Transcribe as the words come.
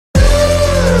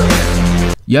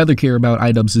You either care about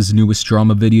Idubbbz' newest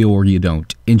drama video or you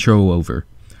don't. Intro over.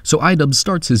 So Idubbbz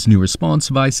starts his new response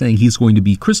by saying he's going to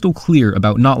be crystal clear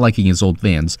about not liking his old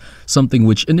fans, something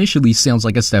which initially sounds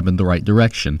like a step in the right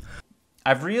direction.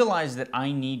 I've realized that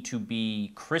I need to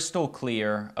be crystal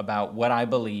clear about what I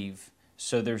believe,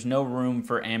 so there's no room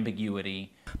for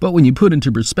ambiguity. But when you put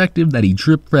into perspective that he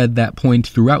drip-fed that point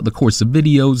throughout the course of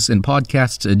videos and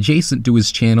podcasts adjacent to his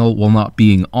channel while not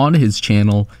being on his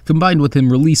channel, combined with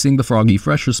him releasing the Froggy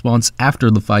Fresh response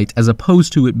after the fight as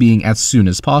opposed to it being as soon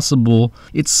as possible,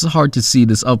 it's hard to see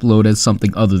this upload as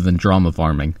something other than drama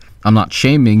farming. I'm not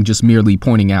shaming, just merely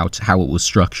pointing out how it was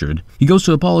structured. He goes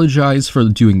to apologize for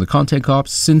doing the content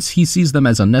cops since he sees them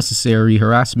as unnecessary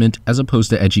harassment as opposed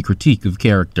to edgy critique of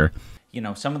character. You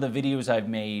know, some of the videos I've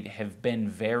made have been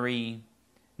very,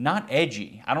 not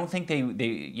edgy. I don't think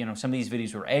you know, some of these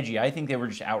videos were edgy. I think they were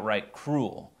just outright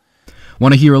cruel.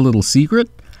 Want to hear a little secret?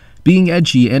 Being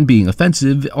edgy and being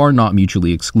offensive are not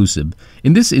mutually exclusive.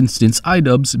 In this instance,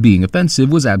 Idubbbz being offensive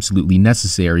was absolutely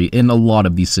necessary in a lot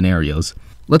of these scenarios.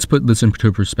 Let's put this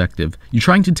into perspective. You're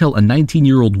trying to tell a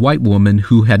 19-year-old white woman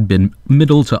who had been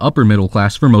middle to upper middle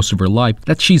class for most of her life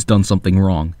that she's done something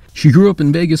wrong. She grew up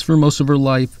in Vegas for most of her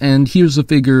life, and here's a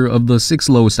figure of the 6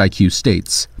 lowest IQ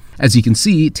states. As you can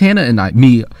see, Tana and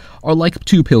me are like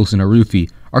 2 pills in a roofie.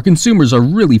 Our consumers are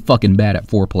really fucking bad at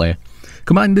foreplay.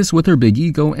 Combine this with her big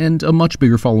ego and a much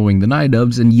bigger following than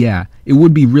Idubbbz, and yeah, it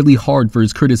would be really hard for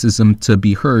his criticism to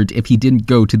be heard if he didn't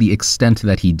go to the extent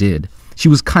that he did. She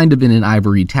was kind of in an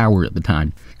ivory tower at the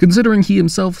time. Considering he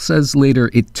himself says later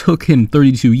it took him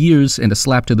 32 years and a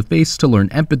slap to the face to learn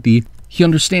empathy, he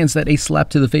understands that a slap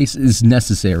to the face is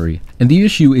necessary. And the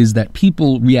issue is that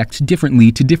people react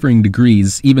differently to differing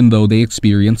degrees even though they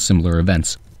experience similar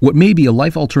events. What may be a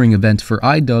life-altering event for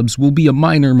Idubbbz will be a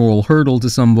minor moral hurdle to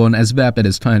someone as vapid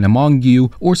as Chen among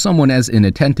you or someone as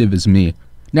inattentive as me.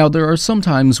 Now, there are some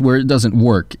times where it doesn't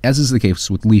work, as is the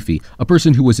case with Leafy, a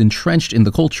person who was entrenched in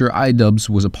the culture Idubbbz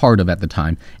was a part of at the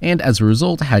time, and as a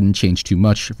result hadn't changed too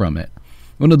much from it.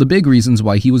 One of the big reasons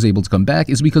why he was able to come back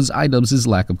is because Idubbbz'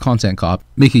 lack of content cop,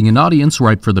 making an audience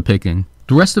ripe for the picking.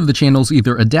 The rest of the channels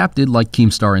either adapted like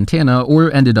Keemstar and Tana,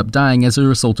 or ended up dying as a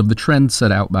result of the trend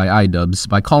set out by Idubbbz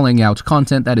by calling out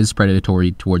content that is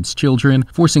predatory towards children,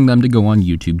 forcing them to go on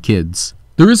YouTube Kids.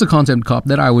 There is a content cop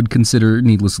that I would consider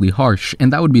needlessly harsh,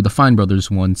 and that would be the Fine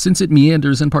Brothers one, since it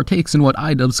meanders and partakes in what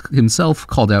Idubbbz himself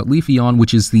called out Leafy on,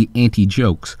 which is the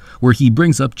anti-jokes, where he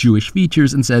brings up Jewish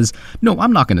features and says, "No,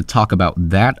 I'm not going to talk about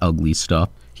that ugly stuff."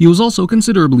 He was also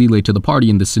considerably late to the party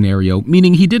in this scenario,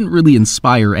 meaning he didn't really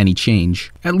inspire any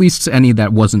change, at least any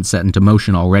that wasn't set into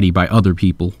motion already by other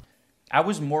people. I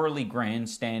was morally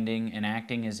grandstanding and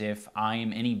acting as if I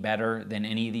am any better than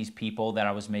any of these people that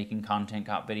I was making content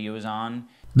cop videos on.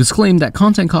 This claim that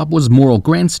Content Cop was moral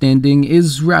grandstanding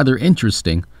is rather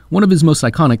interesting. One of his most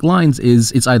iconic lines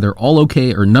is, "It's either all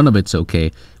okay or none of it's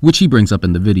okay," which he brings up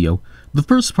in the video. The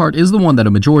first part is the one that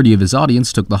a majority of his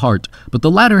audience took to heart, but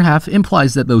the latter half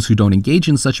implies that those who don't engage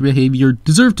in such behavior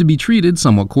deserve to be treated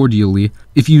somewhat cordially.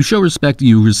 If you show respect,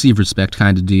 you receive respect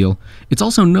kind of deal. It's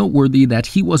also noteworthy that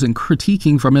he wasn't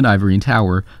critiquing from an ivory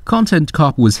tower. Content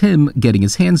Cop was him getting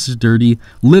his hands dirty,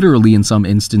 literally in some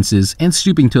instances, and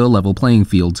stooping to a level playing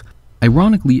field.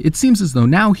 Ironically, it seems as though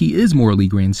now he is morally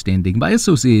grandstanding by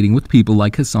associating with people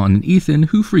like Hassan and Ethan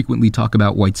who frequently talk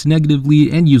about whites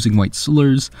negatively and using white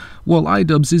slurs, while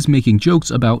Idubbbz is making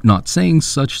jokes about not saying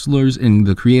such slurs in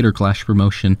the Creator Clash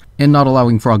promotion, and not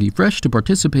allowing Froggy Fresh to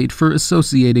participate for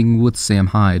associating with Sam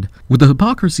Hyde, with the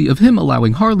hypocrisy of him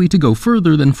allowing Harley to go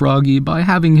further than Froggy by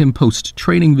having him post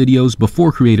training videos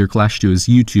before Creator Clash to his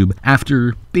YouTube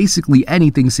after basically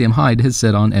anything Sam Hyde has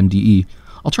said on MDE.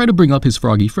 I'll try to bring up his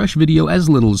Froggy Fresh video as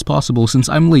little as possible since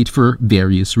I'm late for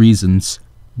various reasons.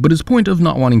 But his point of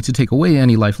not wanting to take away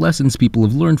any life lessons people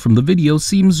have learned from the video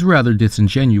seems rather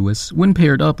disingenuous when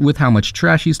paired up with how much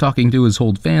trash he's talking to his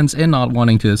old fans and not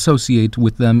wanting to associate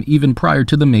with them even prior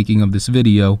to the making of this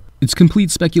video. It's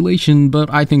complete speculation,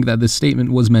 but I think that this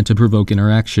statement was meant to provoke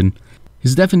interaction.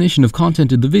 His definition of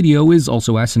content in the video is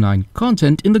also asinine.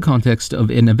 Content in the context of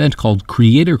an event called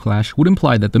Creator Clash would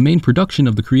imply that the main production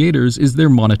of the creators is their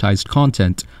monetized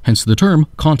content, hence the term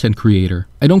content creator.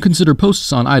 I don't consider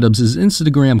posts on Idubbbz'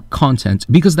 Instagram content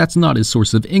because that's not his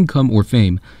source of income or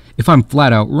fame. If I'm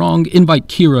flat out wrong, invite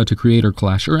Kira to Creator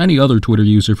Clash or any other Twitter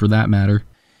user for that matter.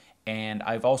 And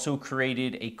I've also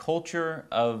created a culture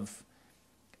of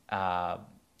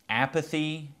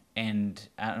apathy and,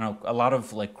 I don't know, a lot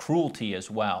of like cruelty as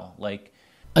well. Like,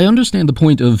 I understand the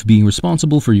point of being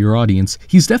responsible for your audience.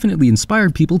 He's definitely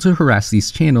inspired people to harass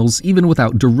these channels even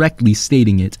without directly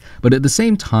stating it, but at the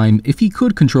same time, if he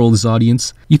could control his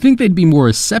audience, you think they'd be more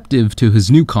receptive to his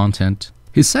new content.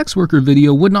 His sex worker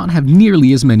video would not have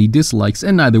nearly as many dislikes,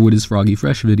 and neither would his Froggy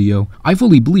Fresh video. I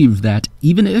fully believe that,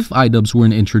 even if Idubbbz were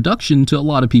an introduction to a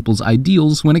lot of people's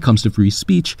ideals when it comes to free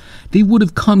speech, they would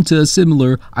have come to a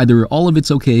similar, either all of it's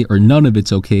okay or none of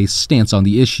it's okay stance on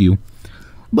the issue.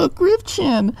 But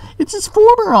Chen, it's his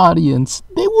former audience.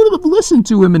 They would have listened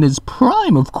to him in his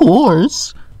prime, of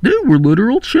course. They were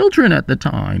literal children at the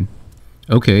time.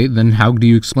 Okay, then how do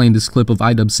you explain this clip of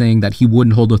Idubbbz saying that he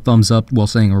wouldn't hold a thumbs up while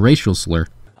saying a racial slur?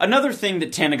 Another thing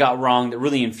that Tana got wrong that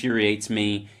really infuriates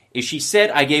me is she said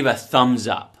I gave a thumbs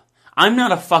up. I'm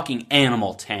not a fucking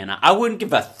animal, Tana. I wouldn't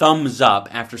give a thumbs up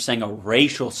after saying a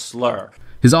racial slur.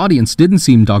 His audience didn't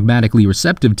seem dogmatically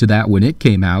receptive to that when it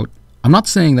came out. I'm not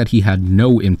saying that he had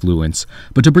no influence,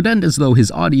 but to pretend as though his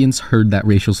audience heard that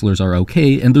racial slurs are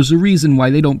okay and there's a reason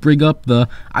why they don't bring up the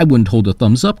 "I wouldn't hold a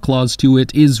thumbs up" clause to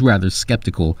it is rather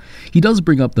skeptical. He does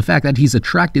bring up the fact that he's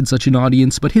attracted such an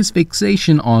audience, but his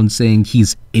fixation on saying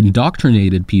he's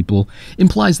indoctrinated people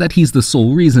implies that he's the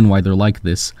sole reason why they're like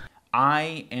this.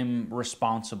 I am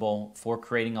responsible for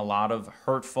creating a lot of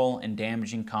hurtful and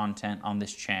damaging content on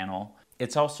this channel.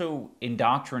 It's also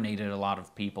indoctrinated a lot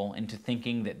of people into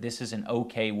thinking that this is an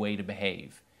okay way to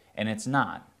behave, and it's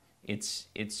not. It's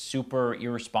super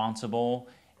irresponsible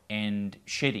and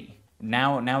shitty.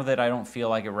 Now that I don't feel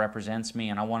like it represents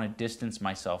me and I want to distance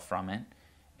myself from it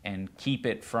and keep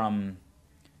it from,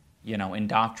 you know,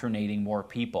 indoctrinating more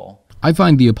people. I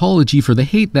find the apology for the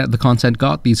hate that the content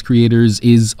got these creators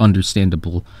is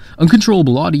understandable.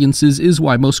 Uncontrollable audiences is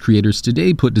why most creators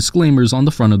today put disclaimers on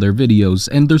the front of their videos,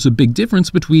 and there's a big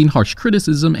difference between harsh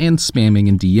criticism and spamming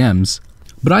in DMs.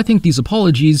 But I think these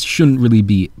apologies shouldn't really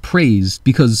be praised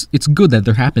because it's good that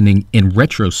they're happening in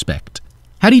retrospect.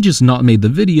 Had he just not made the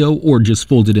video or just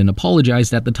folded and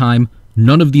apologized at the time,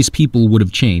 none of these people would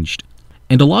have changed.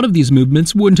 And a lot of these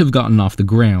movements wouldn't have gotten off the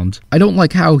ground. I don't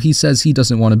like how he says he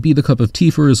doesn't want to be the cup of tea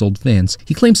for his old fans.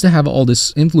 He claims to have all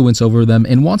this influence over them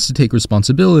and wants to take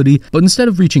responsibility, but instead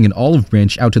of reaching an olive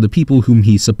branch out to the people whom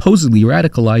he supposedly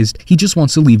radicalized, he just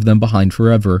wants to leave them behind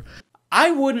forever.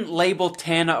 I wouldn't label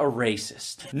Tana a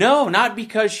racist. No, not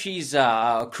because she's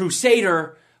a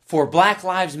crusader for Black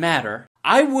Lives Matter.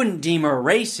 I wouldn't deem her a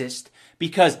racist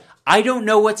because I don't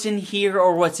know what's in here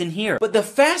or what's in here. But the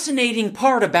fascinating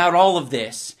part about all of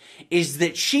this is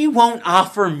that she won't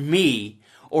offer me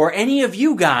or any of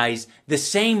you guys the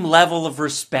same level of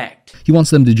respect. He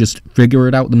wants them to just figure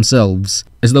it out themselves,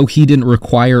 as though he didn't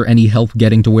require any help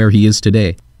getting to where he is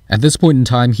today. At this point in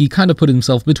time, he kind of put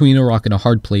himself between a rock and a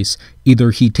hard place.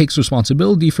 Either he takes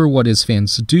responsibility for what his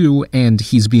fans do, and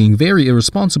he's being very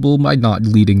irresponsible by not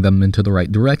leading them into the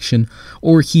right direction,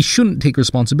 or he shouldn't take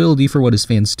responsibility for what his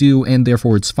fans do, and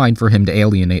therefore it's fine for him to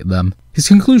alienate them. His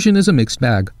conclusion is a mixed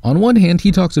bag. On one hand,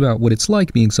 he talks about what it's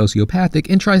like being sociopathic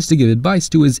and tries to give advice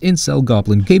to his incel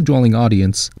goblin cave-dwelling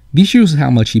audience. This shows how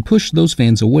much he pushed those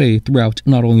fans away throughout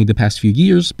not only the past few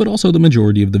years, but also the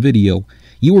majority of the video.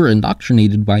 You were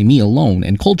indoctrinated by me alone,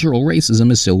 and cultural racism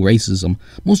is still racism.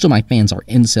 Most of my fans are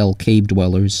incel cave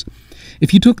dwellers.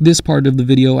 If you took this part of the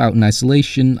video out in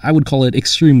isolation, I would call it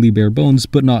extremely bare bones,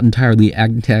 but not entirely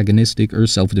antagonistic or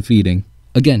self-defeating.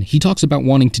 Again, he talks about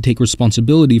wanting to take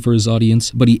responsibility for his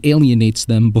audience, but he alienates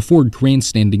them before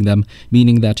grandstanding them,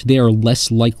 meaning that they are less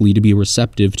likely to be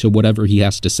receptive to whatever he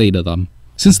has to say to them.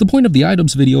 Since the point of the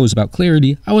Idubbbz video is about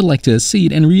clarity, I would like to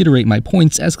accede and reiterate my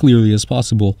points as clearly as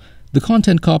possible. The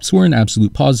content cops were an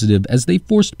absolute positive, as they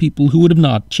forced people who would have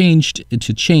not changed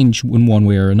to change in one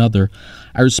way or another.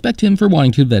 I respect him for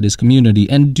wanting to vet his community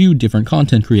and do different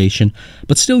content creation,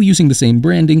 but still using the same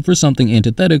branding for something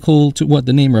antithetical to what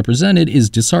the name represented is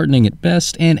disheartening at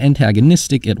best and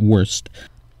antagonistic at worst.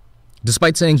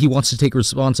 Despite saying he wants to take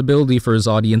responsibility for his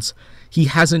audience, he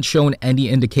hasn't shown any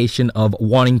indication of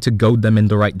wanting to goad them in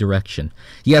the right direction.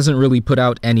 He hasn't really put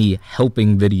out any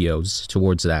helping videos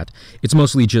towards that. It's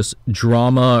mostly just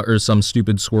drama or some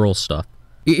stupid squirrel stuff.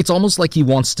 It's almost like he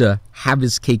wants to have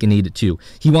his cake and eat it too.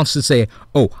 He wants to say,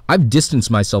 oh, I've distanced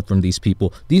myself from these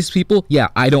people. These people, yeah,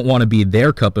 I don't want to be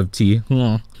their cup of tea.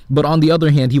 But on the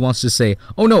other hand, he wants to say,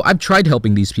 oh no, I've tried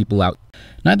helping these people out.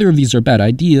 Neither of these are bad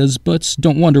ideas, but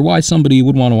don't wonder why somebody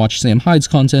would want to watch Sam Hyde's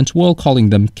content while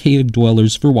calling them cave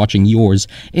dwellers for watching yours,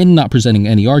 and not presenting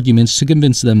any arguments to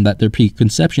convince them that their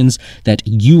preconceptions that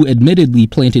you admittedly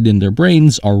planted in their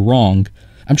brains are wrong.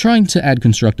 I'm trying to add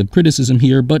constructive criticism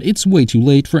here, but it's way too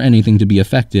late for anything to be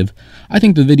effective. I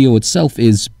think the video itself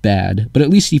is bad, but at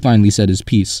least he finally said his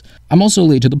piece. I'm also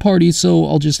late to the party, so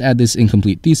I'll just add this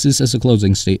incomplete thesis as a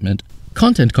closing statement.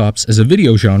 Content cops as a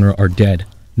video genre are dead.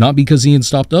 Not because Ian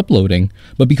stopped uploading,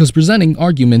 but because presenting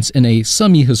arguments in a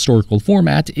semi-historical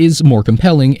format is more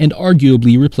compelling and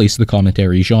arguably replaced the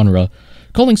commentary genre.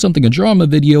 Calling something a drama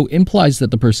video implies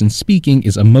that the person speaking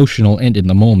is emotional and in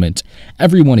the moment.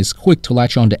 Everyone is quick to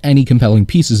latch on to any compelling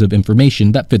pieces of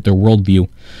information that fit their worldview.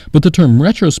 But the term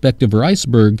retrospective or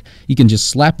iceberg, you can just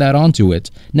slap that onto it.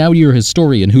 Now you're a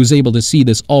historian who's able to see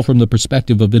this all from the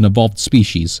perspective of an evolved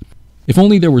species. If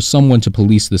only there was someone to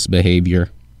police this behavior.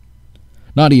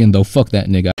 Not Ian though, fuck that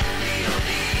nigga.